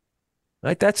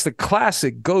 right? That's the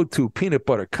classic go-to peanut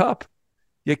butter cup.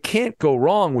 You can't go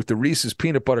wrong with the Reese's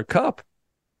peanut butter cup.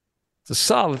 It's a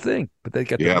solid thing. But they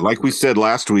got like we said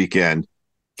last weekend,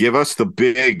 give us the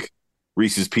big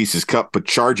Reese's Pieces cup, but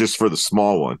charge us for the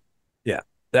small one. Yeah.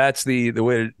 That's the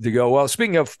way to go. Well,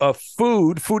 speaking of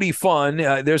foodie fun,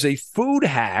 there's a food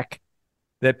hack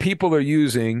that people are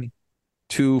using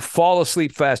to fall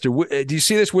asleep faster. Do you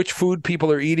see this? Which food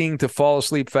people are eating to fall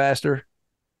asleep faster?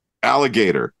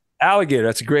 Alligator.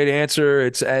 That's a great answer.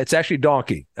 It's actually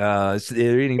donkey.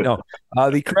 They're eating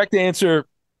the correct answer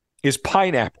is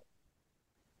pineapple.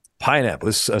 Pineapple.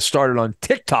 This started on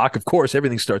TikTok. Of course,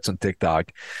 everything starts on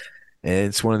TikTok, and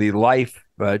it's one of the life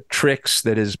tricks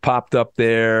that has popped up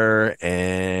there.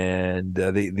 And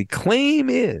the claim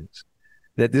is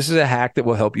that this is a hack that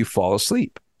will help you fall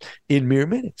asleep in mere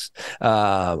minutes.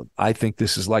 I think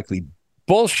this is likely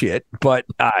bullshit, but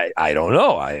I don't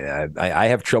know. I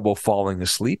have trouble falling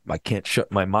asleep. I can't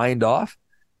shut my mind off.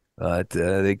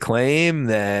 They claim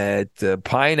that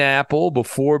pineapple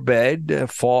before bed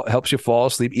helps you fall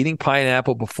asleep. Eating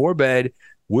pineapple before bed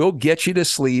will get you to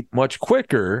sleep much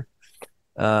quicker.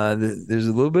 There's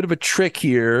a little bit of a trick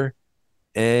here,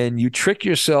 and you trick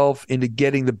yourself into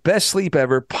getting the best sleep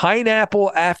ever.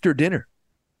 Pineapple after dinner.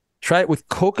 Try it with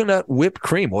coconut whipped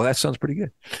cream. Well, that sounds pretty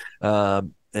good.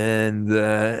 And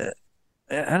I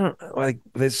don't like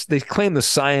this. They claim the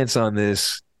science on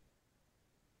this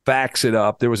backs it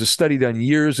up. There was a study done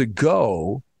years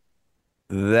ago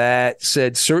that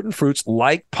said certain fruits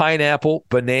like pineapple,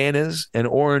 bananas, and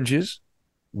oranges,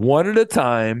 one at a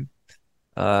time,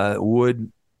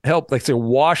 would help, like, say, a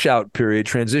washout period,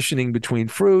 transitioning between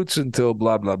fruits until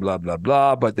blah, blah, blah, blah,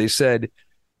 blah. But they said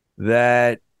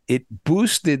that it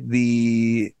boosted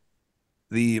the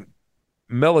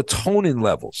melatonin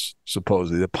levels,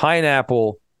 supposedly. The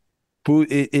pineapple,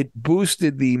 it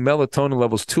boosted the melatonin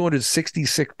levels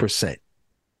 266%.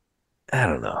 I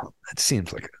don't know. That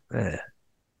seems like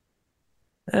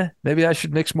maybe I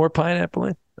should mix more pineapple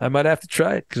in. I might have to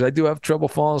try it because I do have trouble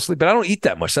falling asleep. But I don't eat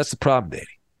that much. That's the problem, Danny.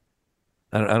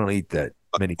 I don't eat that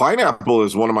many. Pineapple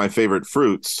is one of my favorite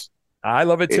fruits. I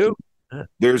love it too.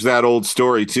 There's that old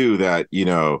story too that,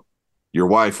 your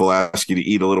wife will ask you to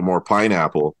eat a little more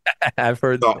pineapple. I've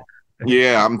heard that.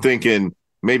 Yeah, I'm thinking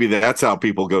maybe that's how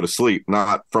people go to sleep,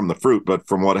 not from the fruit, but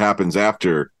from what happens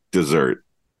after dessert.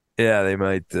 Yeah, they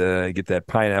might get that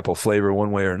pineapple flavor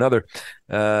one way or another.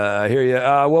 I hear you.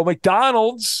 Well,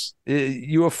 McDonald's,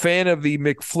 you a fan of the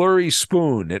McFlurry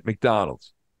spoon at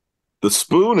McDonald's? The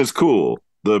spoon is cool.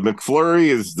 The McFlurry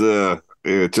is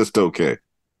just okay.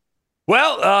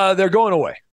 Well, they're going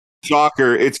away.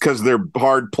 Shocker. It's because they're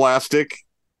hard plastic.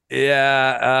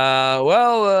 Yeah.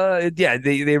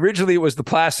 They originally, it was the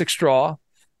plastic straw.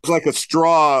 It's like a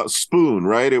straw spoon,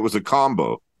 right? It was a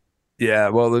combo. Yeah.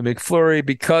 Well, the McFlurry,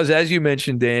 because as you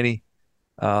mentioned, Danny,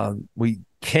 we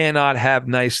cannot have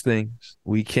nice things.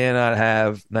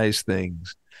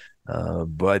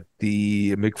 But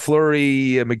the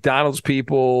McFlurry, McDonald's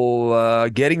people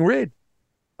getting rid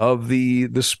of the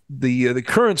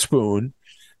current spoon.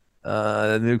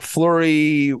 The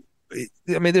McFlurry,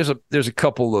 I mean, there's a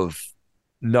couple of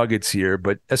nuggets here,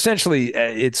 but essentially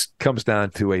it comes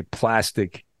down to a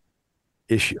plastic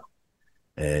issue,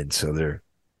 and so they're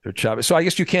chopping. So I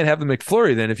guess you can't have the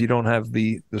McFlurry then if you don't have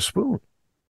the spoon.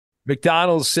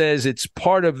 McDonald's says it's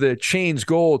part of the chain's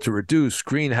goal to reduce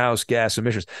greenhouse gas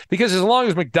emissions, because as long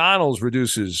as McDonald's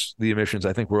reduces the emissions,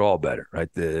 I think we're all better,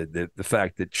 right? The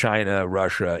fact that China,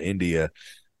 Russia, India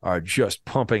are just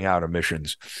pumping out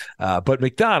emissions, but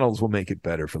McDonald's will make it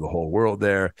better for the whole world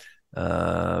there.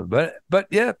 But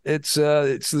yeah, it's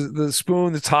the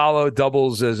spoon that's hollow,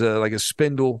 doubles as like a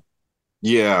spindle.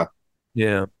 Yeah.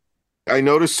 I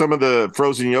noticed some of the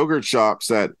frozen yogurt shops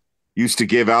that used to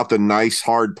give out the nice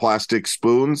hard plastic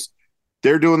spoons.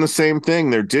 They're doing the same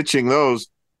thing. They're ditching those.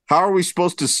 How are we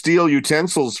supposed to steal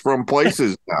utensils from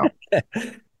places now?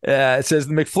 It says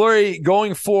the McFlurry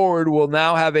going forward will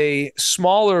now have a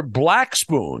smaller black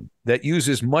spoon that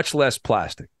uses much less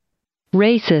plastic.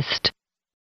 Racist.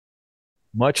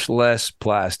 Much less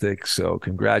plastic. So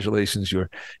congratulations. You're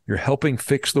helping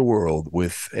fix the world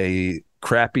with a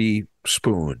crappy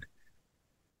spoon.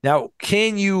 Now,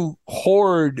 can you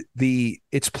hoard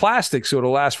it's plastic, so it'll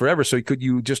last forever. So could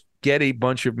you just get a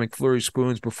bunch of McFlurry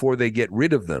spoons before they get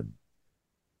rid of them?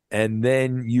 And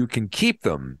then you can keep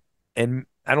them. And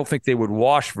I don't think they would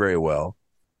wash very well,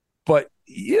 but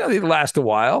they last a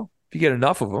while if you get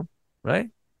enough of them, right?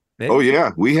 Maybe. Oh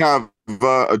yeah, we have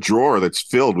a drawer that's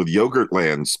filled with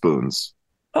Yogurtland spoons.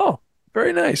 Oh,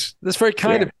 very nice. That's very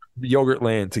kind of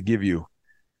Yogurtland to give you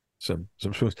some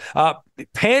spoons.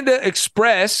 Panda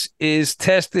Express is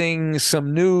testing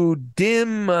some new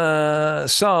dim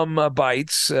sum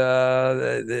bites.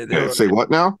 Say what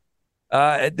now?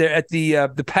 They're at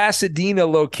the Pasadena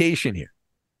location here.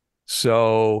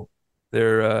 So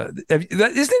Didn't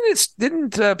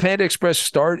Panda Express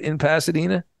start in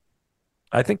Pasadena?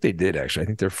 I think they did, actually. I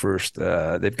think they're first.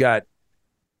 They've got,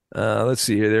 let's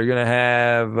see here. They're going to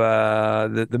have,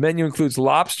 the menu includes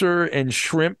lobster and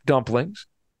shrimp dumplings,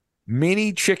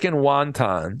 mini chicken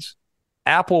wontons,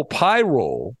 apple pie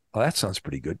roll. Oh, that sounds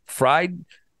pretty good.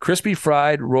 Crispy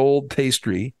fried rolled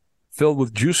pastry filled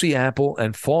with juicy apple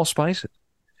and fall spices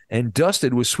and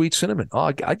dusted with sweet cinnamon.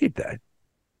 Oh, I get that.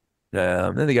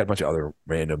 Then they got a bunch of other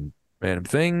random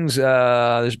things.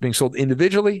 This is being sold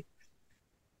individually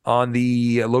on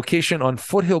the location on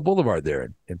Foothill Boulevard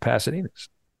there in Pasadena.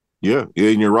 Yeah,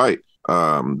 and you're right.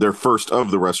 Their first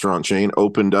of the restaurant chain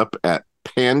opened up at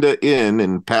Panda Inn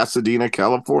in Pasadena,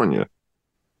 California.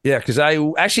 Yeah, because I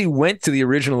actually went to the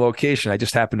original location. I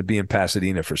just happened to be in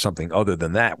Pasadena for something other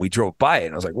than that. We drove by it,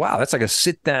 and I was like, wow, that's like a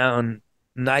sit-down,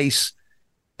 nice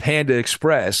Panda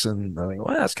Express. And I'm like,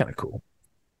 well, that's kind of cool.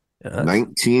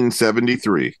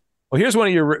 1973. Well, here's one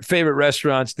of your favorite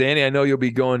restaurants, Danny. I know you'll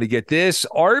be going to get this.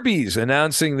 Arby's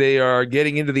announcing they are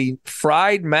getting into the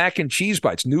fried mac and cheese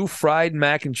bites, new fried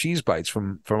mac and cheese bites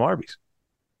from Arby's.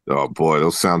 Oh, boy,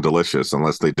 those sound delicious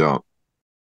unless they don't.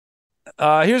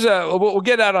 We'll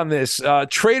get out on this.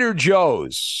 Trader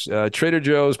Joe's. Trader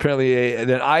Joe's, apparently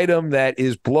an item that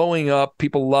is blowing up.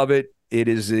 People love it. It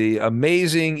is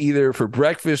amazing either for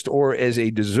breakfast or as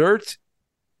a dessert.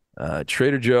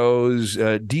 Trader Joe's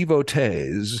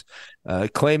devotees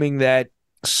claiming that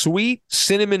sweet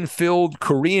cinnamon-filled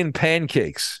Korean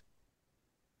pancakes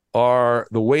are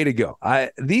the way to go.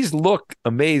 These look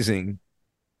amazing.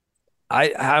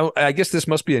 I guess this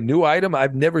must be a new item.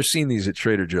 I've never seen these at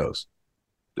Trader Joe's.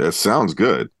 That sounds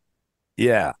good.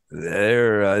 Yeah,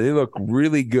 they look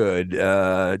really good.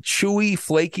 Chewy,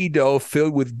 flaky dough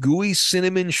filled with gooey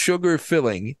cinnamon sugar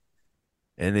filling.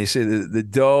 And they say the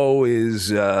dough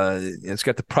is, it's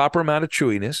got the proper amount of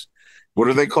chewiness. What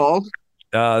are they called?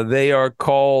 They are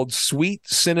called sweet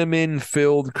cinnamon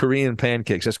filled Korean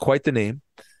pancakes. That's quite the name.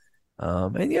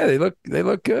 And yeah, they look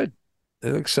good.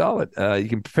 They look solid. You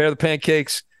can prepare the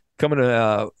pancakes.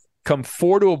 Come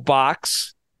 4 to a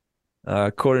box,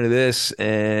 according to this.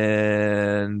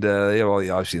 And they have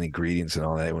obviously the ingredients and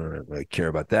all that. We don't really care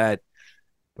about that.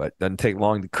 But doesn't take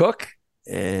long to cook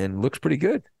and looks pretty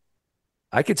good.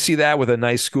 I could see that with a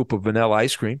nice scoop of vanilla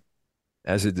ice cream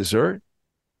as a dessert.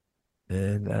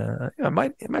 And I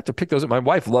might have to pick those up. My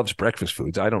wife loves breakfast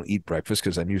foods. I don't eat breakfast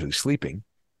because I'm usually sleeping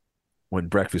when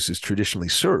breakfast is traditionally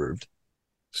served.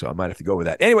 So I might have to go with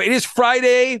that. Anyway, it is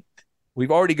Friday.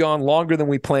 We've already gone longer than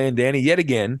we planned, Danny, yet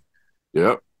again.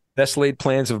 Yep. Best laid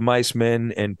plans of mice,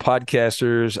 men, and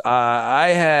podcasters.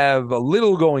 I have a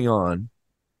little going on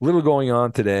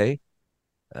today.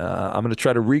 I'm going to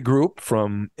try to regroup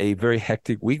from a very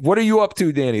hectic week. What are you up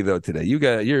to, Danny, though, today?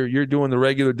 You're doing the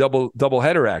regular double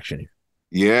header action.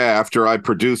 Yeah, after I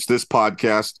produce this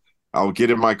podcast, I'll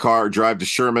get in my car, drive to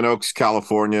Sherman Oaks,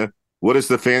 California. What is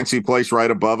the fancy place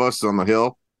right above us on the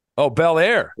hill? Oh, Bel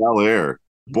Air. Bel Air.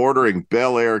 Bordering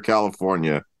Bel Air,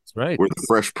 California. That's right. Where the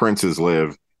Fresh Princes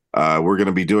live. We're going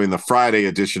to be doing the Friday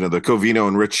edition of the Covino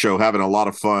and Rich Show, having a lot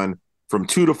of fun from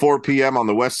 2 to 4 p.m. on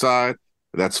the west side.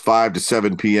 That's 5 to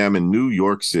 7 p.m. in New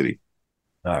York City.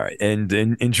 All right. And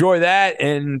enjoy that.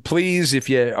 And please, if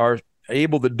you are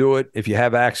able to do it, if you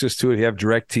have access to it, if you have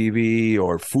DirecTV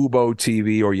or Fubo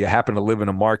TV, or you happen to live in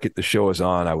a market the show is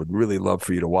on, I would really love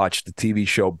for you to watch the TV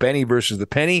show Benny versus the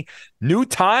Penny. New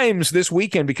times this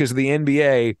weekend because of the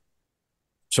NBA.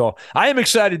 So I am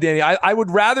excited, Danny. I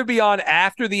would rather be on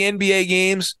after the NBA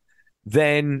games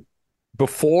than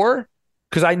before,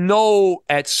 because I know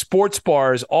at sports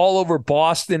bars all over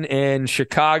Boston and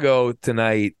Chicago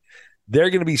tonight, they're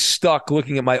going to be stuck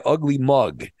looking at my ugly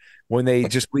mug when they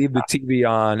just leave the TV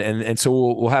on. And so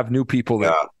we'll have new people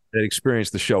that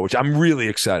experience the show, which I'm really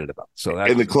excited about.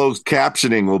 And the closed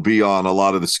captioning will be on a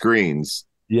lot of the screens.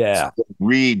 Yeah. So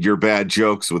read your bad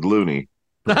jokes with Looney.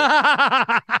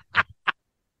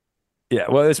 Yeah,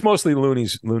 well, it's mostly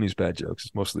Looney's bad jokes.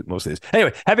 It's mostly this.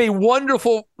 Anyway, have a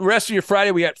wonderful rest of your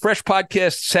Friday. We got fresh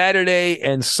podcasts Saturday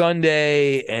and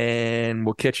Sunday, and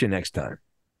we'll catch you next time.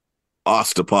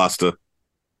 Hasta pasta.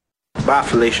 Bye,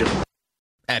 Felicia.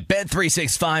 At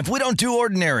Bet365, we don't do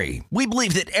ordinary. We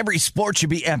believe that every sport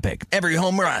should be epic. Every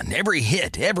home run, every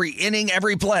hit, every inning,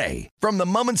 every play. From the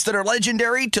moments that are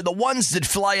legendary to the ones that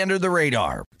fly under the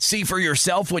radar. See for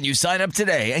yourself when you sign up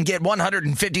today and get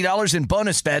 $150 in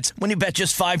bonus bets when you bet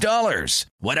just $5.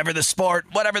 Whatever the sport,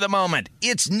 whatever the moment,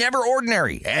 it's never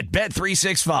ordinary at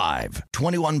Bet365.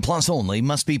 21 plus only.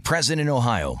 Must be present in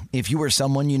Ohio. If you or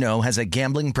someone you know has a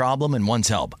gambling problem and wants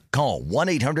help, call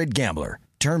 1-800-GAMBLER.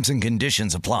 Terms and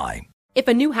conditions apply. If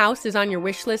a new house is on your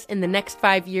wish list in the next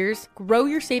 5 years, grow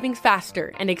your savings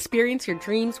faster and experience your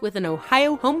dreams with an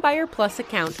Ohio Homebuyer Plus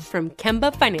account from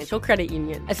Kemba Financial Credit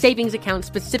Union. A savings account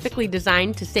specifically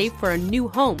designed to save for a new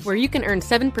home where you can earn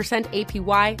 7%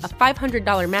 APY, a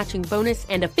 $500 matching bonus,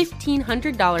 and a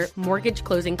 $1,500 mortgage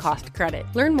closing cost credit.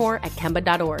 Learn more at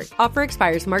Kemba.org. Offer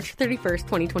expires March 31st,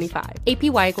 2025.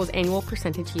 APY equals annual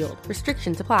percentage yield.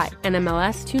 Restrictions apply.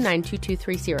 NMLS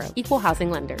 292230. Equal housing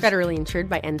lender. Federally insured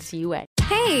by NCUA.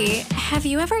 Hey, have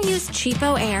you ever used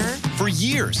Cheapo Air? For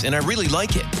years, and I really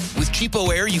like it. With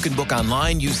Cheapo Air, you can book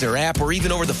online, use their app, or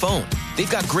even over the phone.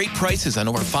 They've got great prices on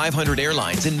over 500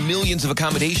 airlines and millions of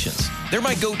accommodations. They're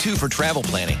my go-to for travel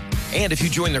planning. And if you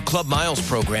join their Club Miles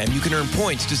program, you can earn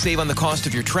points to save on the cost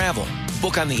of your travel.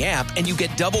 Book on the app, and you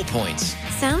get double points.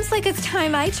 Sounds like it's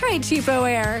time I tried Cheapo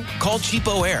Air. Call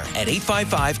Cheapo Air at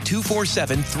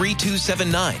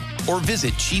 855-247-3279 or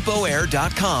visit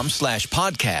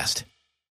cheapoair.com/podcast.